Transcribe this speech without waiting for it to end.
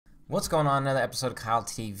What's going on? Another episode of Kyle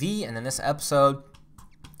TV, and in this episode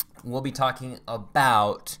we'll be talking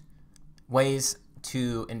about ways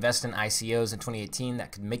to invest in ICOs in 2018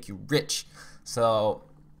 that could make you rich. So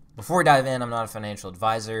before we dive in, I'm not a financial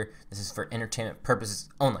advisor. This is for entertainment purposes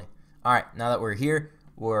only. Alright, now that we're here,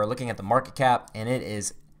 we're looking at the market cap, and it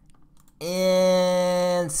is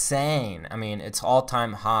insane. I mean, it's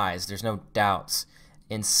all-time highs. There's no doubts.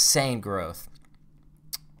 Insane growth.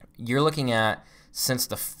 You're looking at, since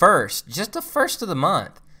the first, just the first of the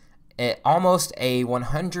month, almost a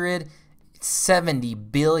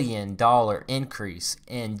 $170 billion increase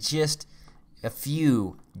in just a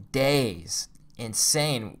few days.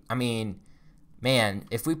 Insane. I mean, man,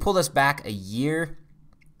 if we pull this back a year,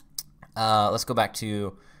 let's go back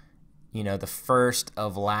to, the first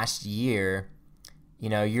of last year.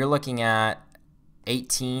 You're looking at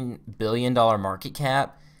 $18 billion market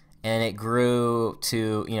cap, and it grew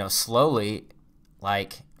to, slowly.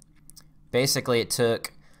 Like, basically it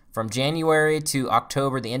took from January to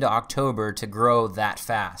October, the end of October, to grow that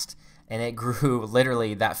fast. And it grew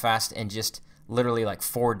literally that fast in just literally like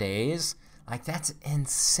 4 days. Like, that's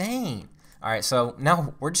insane. All right, so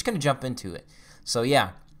now we're just going to jump into it. So,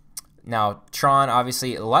 yeah. Now, Tron,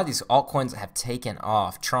 obviously, a lot of these altcoins have taken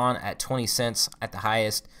off. Tron at 20 cents at the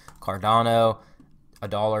highest. Cardano,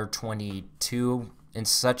 $1.22 and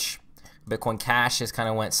such. Bitcoin Cash has kind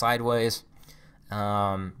of went sideways.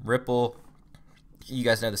 Ripple, you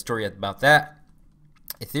guys know the story about that.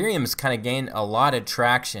 Ethereum's kind of gained a lot of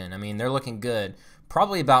traction. I mean, they're looking good.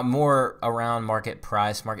 Probably about more around market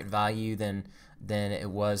price, market value than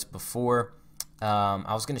it was before. I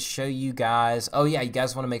was going to show you guys. Oh yeah, you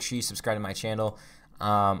guys want to make sure you subscribe to my channel.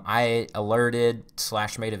 I alerted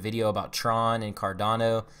 / made a video about Tron and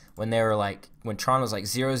Cardano when Tron was like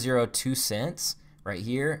 0.002 cents right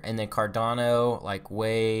here, and then Cardano like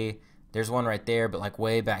way. There's one right there, but like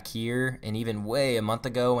way back here, and even way a month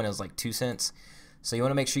ago when it was like 2 cents. So you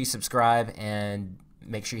want to make sure you subscribe and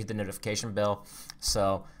make sure you hit the notification bell.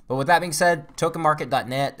 So, but with that being said,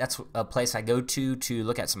 tokenmarket.net, that's a place I go to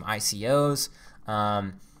look at some ICOs.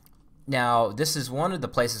 Now, this is one of the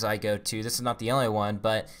places I go to. This is not the only one,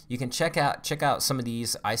 but you can check out some of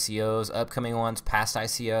these ICOs, upcoming ones, past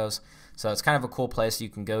ICOs. So it's kind of a cool place you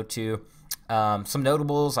can go to. Some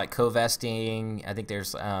notables like co-vesting. I think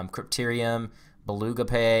there's Crypterium, Beluga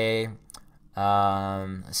Pay.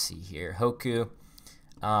 Let's see here, Hoku.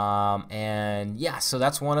 And yeah, so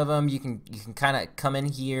that's one of them. You can kind of come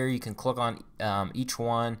in here. You can click on each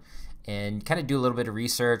one and kind of do a little bit of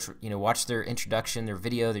research. Watch their introduction, their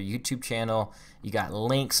video, their YouTube channel. You got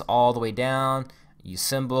links all the way down. Use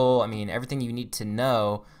symbol. I mean, everything you need to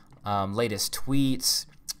know. Latest tweets.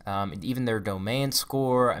 Even their domain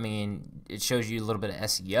score. I mean, it shows you a little bit of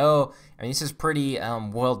SEO. I mean, this is pretty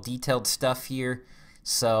well detailed stuff here,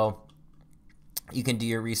 so you can do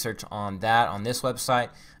your research on that on this website.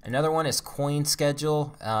 Another one is Coin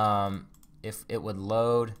Schedule. If it would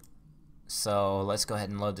load, so let's go ahead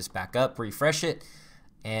and load this back up, refresh it,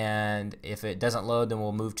 and if it doesn't load, then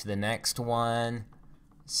we'll move to the next one.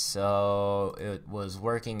 So it was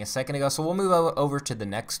working a second ago, so we'll move over to the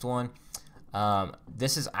next one.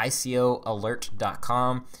 This is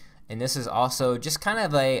ICOalert.com, and this is also just kind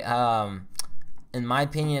of a, in my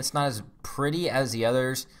opinion, it's not as pretty as the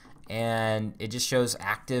others, and it just shows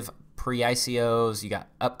active pre-ICOs. You got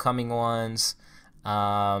upcoming ones,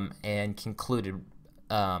 and included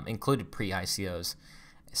pre-ICOs.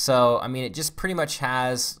 So I mean, it just pretty much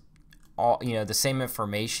has all the same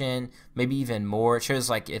information, maybe even more. It shows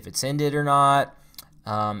like if it's ended or not,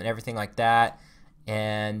 and everything like that.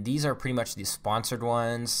 And these are pretty much the sponsored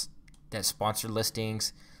ones, that sponsored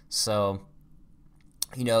listings. So,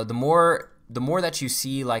 the more that you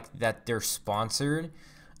see like that they're sponsored,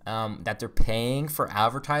 that they're paying for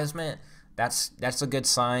advertisement, that's a good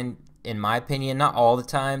sign, in my opinion. Not all the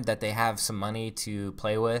time, that they have some money to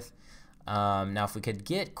play with. Now, if we could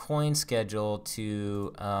get Coin Schedule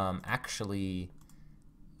to actually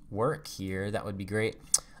work here, that would be great.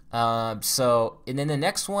 And then the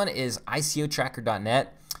next one is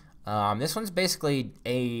ICOtracker.net. This one's basically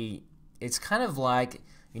it's kind of like,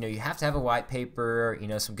 you have to have a white paper,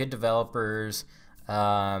 some good developers,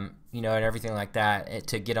 and everything like that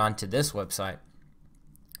to get onto this website.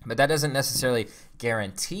 But that doesn't necessarily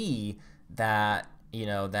guarantee that,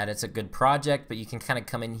 that it's a good project, but you can kind of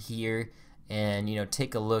come in here and,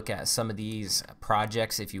 take a look at some of these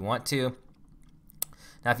projects if you want to.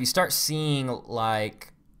 Now, if you start seeing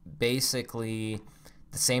like basically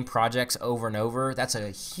the same projects over and over, that's a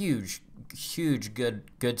huge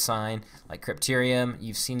good sign. Like Crypterium,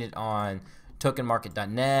 you've seen it on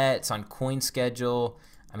tokenmarket.net, it's on Coin Schedule.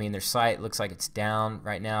 I mean, their site looks like it's down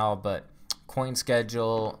right now, but coin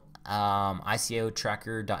schedule,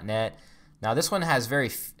 ICOtracker.net. Now this one has very,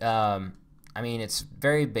 I mean, it's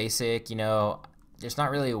very basic. You know, there's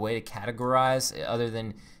not really a way to categorize it other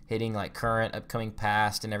than hitting like current, upcoming,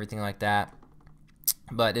 past, and everything like that.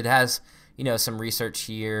 But it has, you know, some research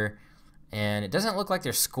here, and it doesn't look like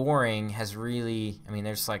their scoring has really, I mean,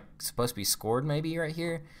 there's like supposed to be scored maybe right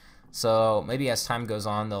here. So maybe as time goes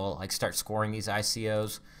on, they'll like start scoring these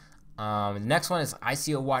ICOs. The next one is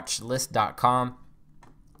ICOWatchlist.com.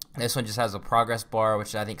 This one just has a progress bar,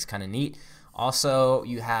 which I think is kind of neat. Also,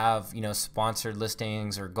 you have, you know, sponsored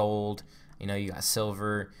listings or gold. You know, you got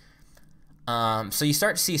silver. So you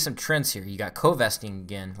start to see some trends here. You got co-vesting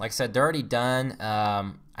again. Like I said, they're already done.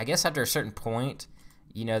 I guess after a certain point,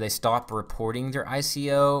 you know, they stop reporting their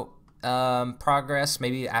ICO progress,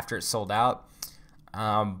 maybe after it's sold out.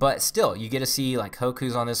 But still, you get to see like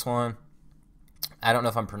Hoku's on this one. I don't know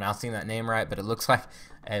if I'm pronouncing that name right, but it looks like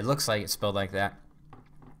it's spelled like that.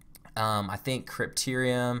 I think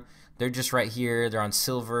Crypterium, they're just right here. They're on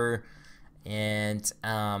silver, and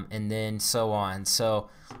then so on. So,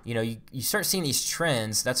 you know, you start seeing these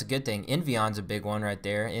trends. That's a good thing. Envion's a big one right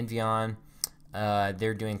there. Envion,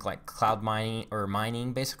 they're doing like cloud mining or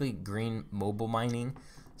mining, basically green mobile mining.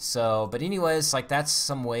 So, but anyways, like that's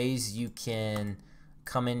some ways you can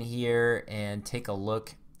come in here and take a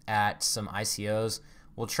look at some ICOs.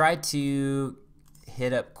 We'll try to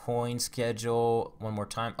hit up coin schedule one more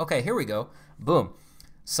time. Okay, here we go. Boom.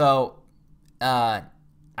 So I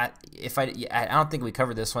don't think we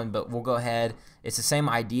covered this one, but we'll go ahead. It's the same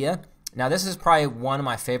idea. Now this is probably one of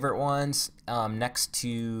my favorite ones, next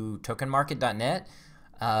to tokenmarket.net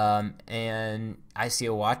and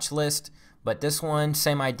ICO watch list. But this one,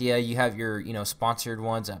 same idea. You have your, you know, sponsored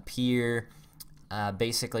ones up here.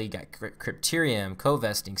 Basically, you got Crypterium,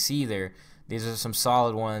 co-vesting, Seether. These are some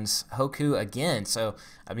solid ones. Hoku again. So,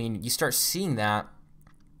 I mean, you start seeing that.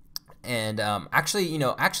 And actually, you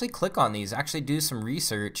know, actually click on these. Actually do some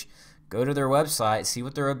research. Go to their website. See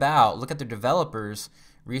what they're about. Look at their developers.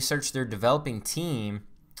 Research their developing team.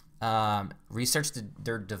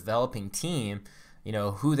 Their developing team. You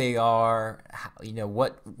know, who they are. You know,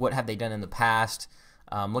 what have they done in the past.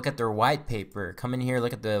 Look at their white paper. Come in here,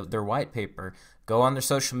 look at their white paper. Go on their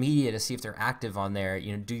social media to see if they're active on there.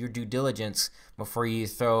 You know, do your due diligence before you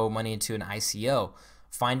throw money into an ICO.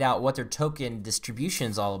 Find out what their token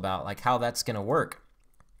distribution is all about, like how that's going to work.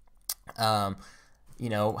 You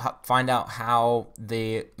know, find out how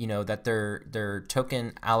they, you know, that their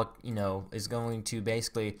token is going to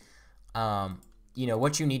basically, you know,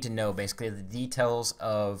 what you need to know, basically the details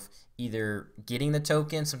of either getting the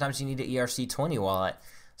token. Sometimes you need an ERC20 wallet.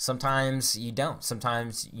 Sometimes you don't.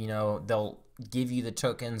 Sometimes, you know, they'll give you the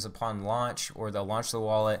tokens upon launch, or they'll launch the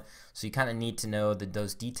wallet. So you kind of need to know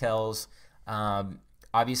those details.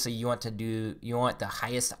 Obviously, you want the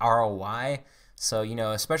highest ROI. So, you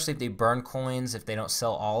know, especially if they burn coins, if they don't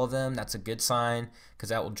sell all of them, that's a good sign, because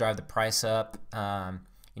that will drive the price up.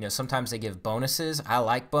 You know, sometimes they give bonuses. I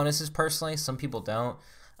like bonuses personally. Some people don't.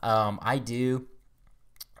 I do.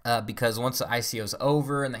 Because once the ICO is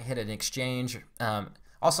over and they hit an exchange,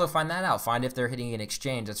 also find that out. Find if they're hitting an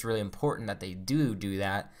exchange. That's really important that they do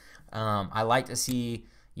that. I like to see,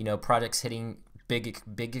 you know, projects hitting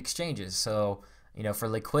big exchanges. So, you know, for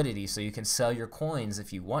liquidity, so you can sell your coins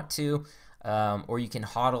if you want to, or you can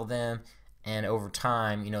hodl them and over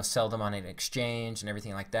time, you know, sell them on an exchange and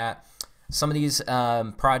everything like that. Some of these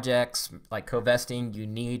projects, like co-vesting, you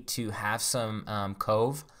need to have some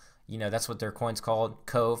Cove. You know, that's what their coin's called,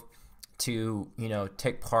 Cove, to, you know,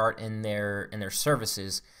 take part in their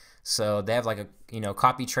services. So they have like a, you know,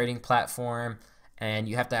 copy trading platform, and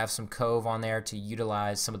you have to have some Cove on there to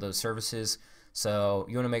utilize some of those services. So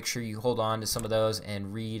you want to make sure you hold on to some of those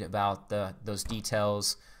and read about those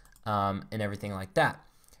details and everything like that.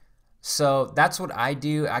 So that's what I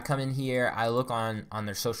do. I come in here, I look on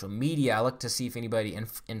their social media, I look to see if anybody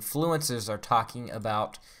influencers are talking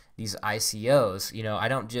about these ICOs. You know, I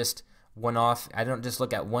don't just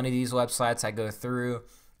look at one of these websites. I go through.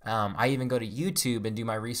 I even go to YouTube and do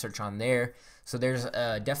my research on there. So there's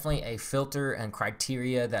definitely a filter and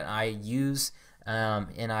criteria that I use,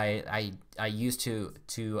 and I use to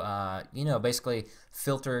you know, basically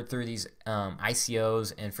filter through these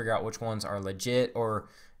ICOs and figure out which ones are legit, or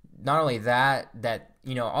not only that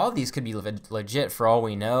you know, all of these could be legit for all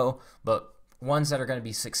we know, but ones that are going to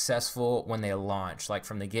be successful when they launch, like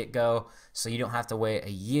from the get-go, so you don't have to wait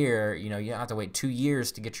a year. You know, you don't have to wait 2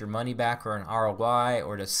 years to get your money back or an ROI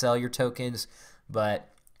or to sell your tokens,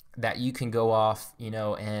 but that you can go off, you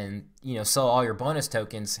know, and, you know, sell all your bonus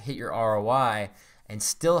tokens, hit your ROI, and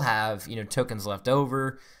still have, you know, tokens left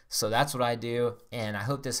over. So that's what I do, and I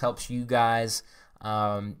hope this helps you guys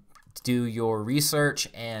do your research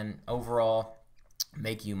and overall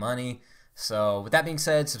make you money. So with that being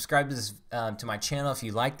said, subscribe to this to my channel if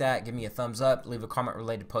you like that. Give me a thumbs up. Leave a comment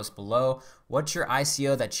related post below. What's your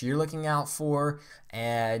ICO that you're looking out for?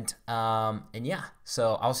 And yeah,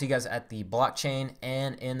 so I'll see you guys at the blockchain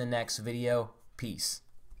and in the next video. Peace.